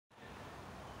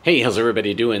Hey, how's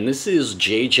everybody doing? This is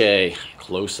JJ,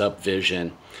 Close-Up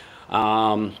Vision.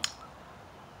 I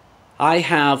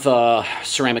have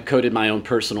ceramic coated my own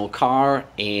personal car,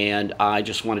 and I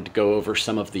just wanted to go over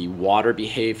some of the water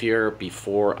behavior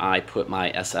before I put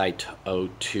my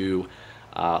SIO2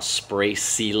 spray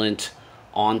sealant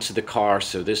onto the car.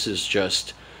 So this is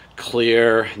just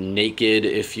clear, naked,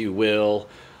 if you will,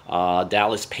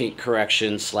 Dallas paint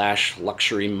correction /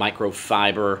 luxury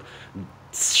microfiber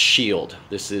Shield.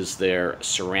 This is their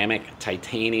ceramic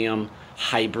titanium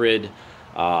hybrid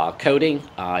coating.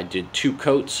 I did 2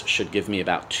 coats, should give me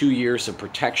about 2 years of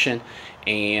protection,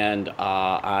 and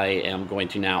I am going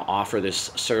to now offer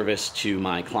this service to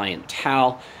my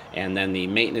clientele, and then the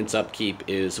maintenance upkeep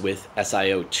is with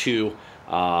SIO2.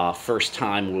 First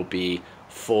time will be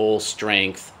full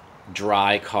strength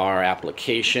dry car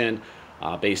application,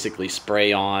 basically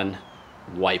spray on,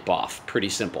 wipe off, pretty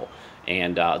simple.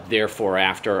 And therefore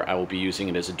after I will be using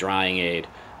it as a drying aid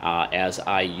as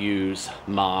I use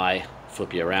my,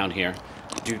 flip you around here,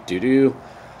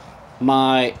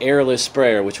 my airless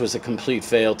sprayer, which was a complete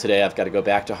fail today. I've got to go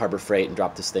back to Harbor Freight and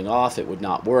drop this thing off. It would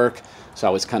not work, so I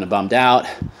was kind of bummed out.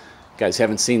 You guys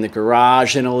haven't seen the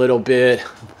garage in a little bit.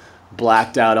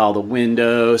 Blacked out all the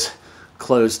windows,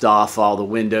 closed off all the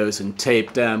windows and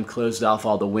taped them, closed off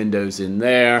all the windows in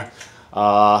there.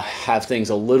 Have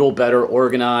things a little better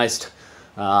organized.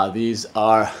 These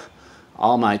are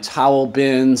all my towel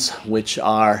bins, which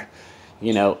are,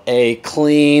 you know, A,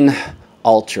 clean,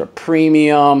 ultra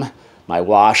premium, my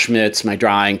wash mitts, my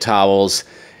drying towels.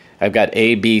 I've got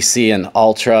A, B, C, and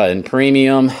ultra and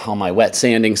premium, all my wet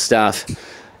sanding stuff.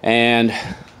 And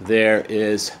there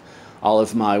is all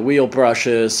of my wheel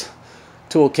brushes,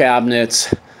 tool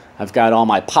cabinets. I've got all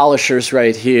my polishers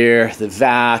right here, the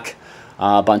vac,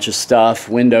 a bunch of stuff,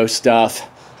 window stuff.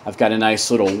 I've got a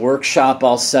nice little workshop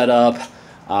all set up.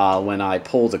 When I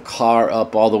pull the car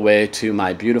up all the way to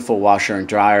my beautiful washer and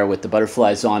dryer with the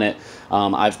butterflies on it,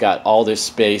 I've got all this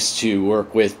space to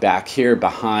work with back here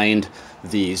behind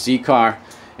the Z car,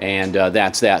 and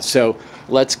that's that. So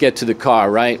let's get to the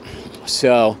car, right?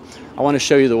 So I want to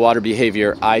show you the water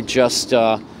behavior. I just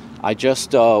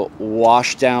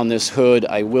washed down this hood.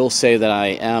 I will say that I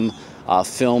am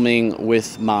filming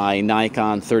with my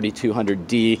Nikon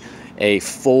 3200D a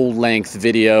full-length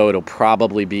video. It'll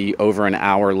probably be over an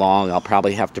hour long. I'll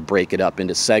probably have to break it up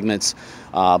into segments,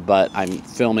 but I'm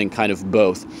filming kind of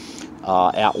both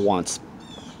at once.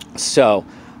 So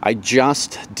I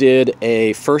just did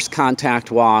a first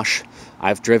contact wash.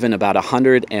 I've driven about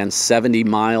 170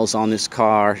 miles on this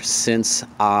car since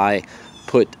I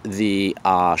put the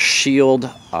Shield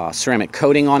ceramic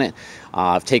coating on it.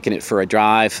 I've taken it for a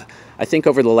drive. I think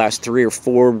over the last 3 or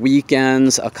 4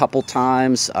 weekends, a couple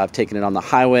times. I've taken it on the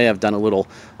highway. I've done a little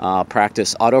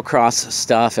practice autocross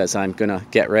stuff as I'm gonna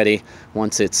get ready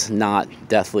once it's not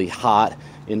deathly hot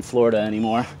in Florida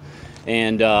anymore.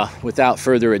 And without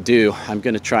further ado, I'm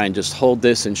gonna try and just hold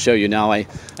this and show you. Now I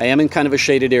am in kind of a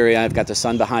shaded area. I've got the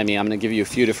sun behind me. I'm gonna give you a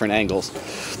few different angles.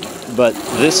 But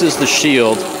this is the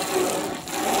Shield,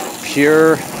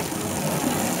 pure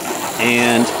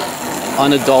and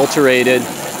unadulterated.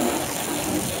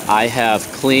 I have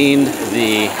cleaned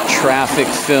the traffic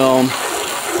film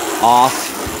off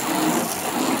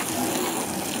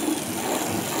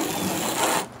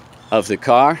of the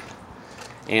car,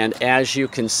 and as you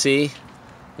can see,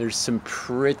 there's some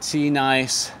pretty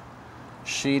nice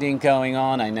sheeting going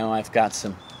on. I know I've got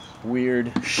some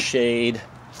weird shade.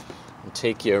 I'll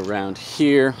take you around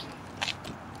here,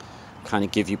 kind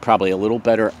of give you probably a little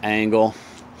better angle.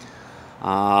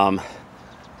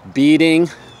 Beading,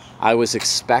 I was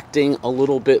expecting a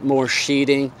little bit more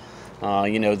sheeting.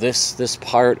 You know, this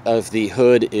part of the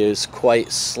hood is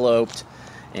quite sloped,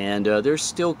 and there's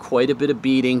still quite a bit of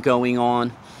beading going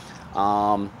on.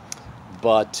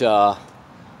 But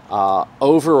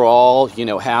overall, you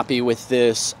know, happy with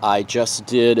this. I just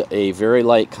did a very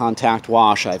light contact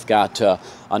wash. I've got a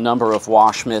number of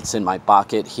wash mitts in my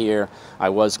bucket here. I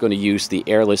was going to use the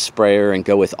airless sprayer and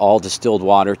go with all distilled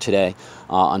water today.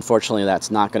 Unfortunately,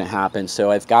 that's not going to happen.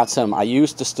 So I've got some, I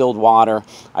used distilled water.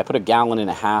 I put 1.5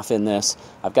 gallons in this.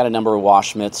 I've got a number of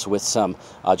wash mitts with some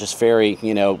just very,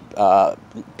 you know,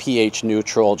 pH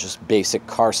neutral, just basic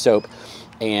car soap.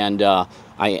 And I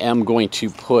am going to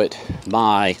put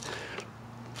my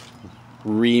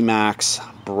Britemax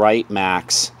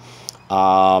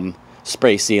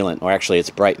spray sealant, or actually it's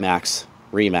Britemax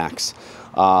Remax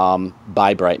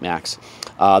by Britemax.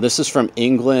 This is from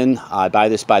England. I buy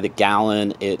this by the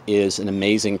gallon. It is an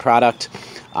amazing product.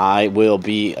 I will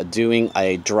be doing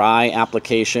a dry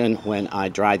application when I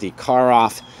dry the car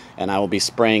off, and I will be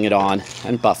spraying it on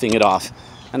and buffing it off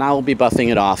and I will be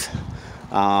buffing it off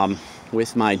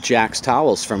with my Jack's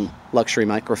towels from Luxury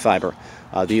Microfiber.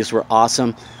 These were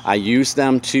awesome. I used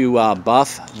them to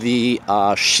buff the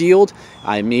shield.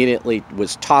 I immediately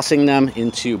was tossing them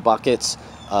into buckets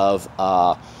of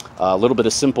a little bit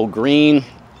of simple green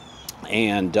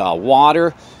and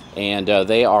water, and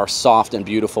they are soft and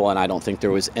beautiful, and I don't think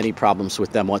there was any problems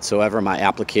with them whatsoever. My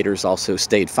applicators also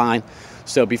stayed fine.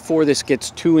 So before this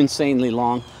gets too insanely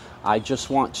long, I just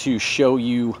want to show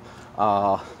you,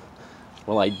 well,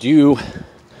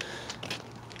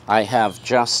 I have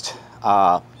just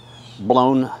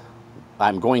blown,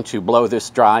 I'm going to blow this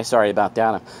dry, sorry about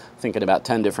that, I'm thinking about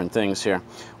 10 different things here,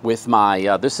 with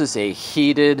my, this is a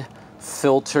heated,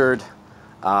 filtered,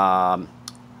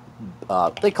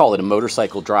 they call it a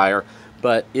motorcycle dryer,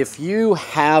 but if you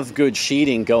have good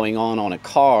sheeting going on a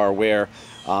car where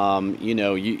you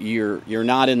know, you're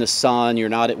not in the sun, you're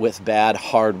not with bad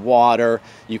hard water,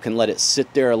 you can let it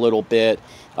sit there a little bit,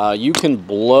 you can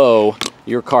blow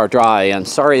your car dry. And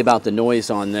sorry about the noise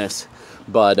on this,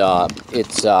 but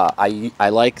it's I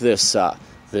like this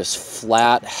this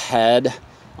flat head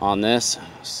on this.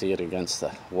 See it against the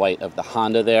white of the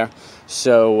Honda there.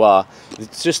 So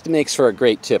it just makes for a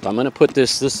great tip. I'm going to put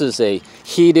this is a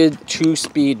heated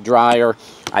 2-speed dryer.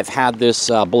 I've had this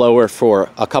blower for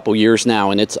a couple years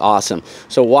now, and it's awesome.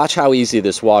 So watch how easy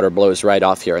this water blows right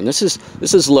off here. And this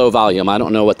is low volume. I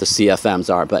don't know what the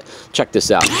CFMs are, but check this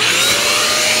out.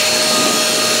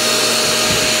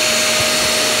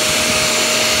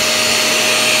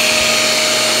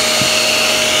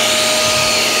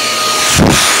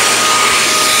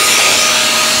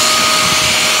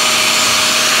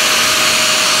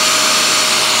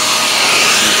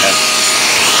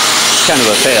 Kind of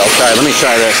a fail. Sorry, let me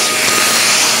try this.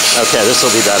 Okay, this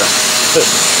will be better.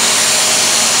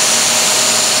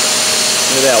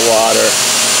 Look at that water.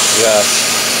 Yes.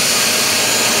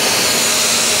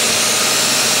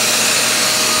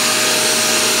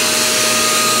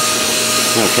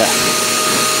 Okay.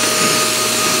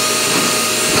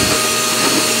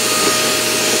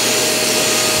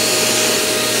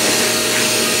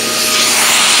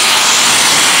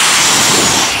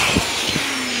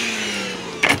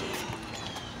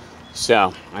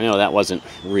 So I know that wasn't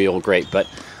real great, but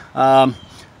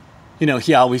you know,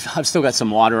 yeah, I've still got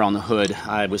some water on the hood.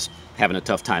 I was having a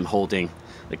tough time holding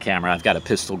the camera. I've got a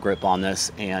pistol grip on this,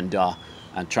 and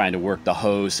I'm trying to work the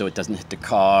hose so it doesn't hit the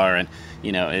car, and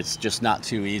you know, it's just not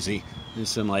too easy. There's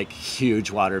some like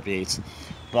huge water beats,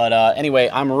 but anyway,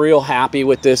 I'm real happy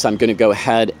with this. I'm going to go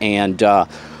ahead and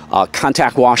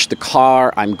contact wash the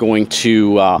car. I'm going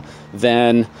to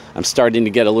then I'm starting to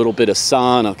get a little bit of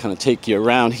sun. I'll kind of take you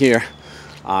around here.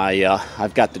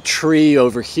 I've got the tree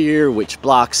over here which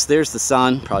blocks, there's the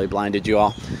sun, probably blinded you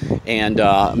all, and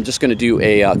I'm just going to do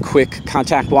a quick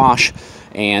contact wash,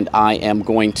 and I am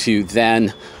going to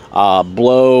then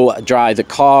blow dry the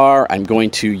car. I'm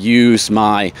going to use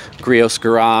my Griot's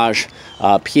Garage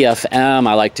PFM.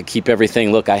 I like to keep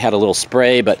everything, look, I had a little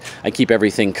spray, but I keep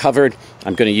everything covered.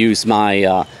 I'm going to use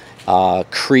my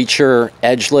Creature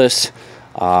Edgeless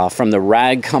from the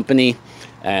Rag Company,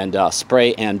 and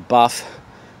spray and buff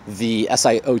the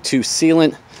SiO2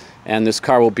 sealant, and this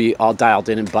car will be all dialed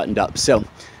in and buttoned up. So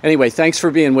anyway, thanks for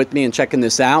being with me and checking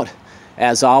this out.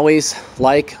 As always,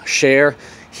 like, share,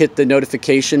 hit the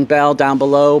notification bell down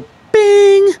below,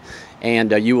 bing,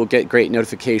 and you will get great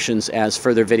notifications as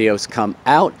further videos come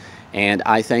out. And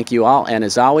I thank you all, and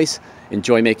as always,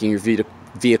 enjoy making your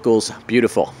vehicles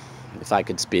beautiful, if I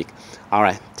could speak. All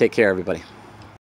right, take care, everybody.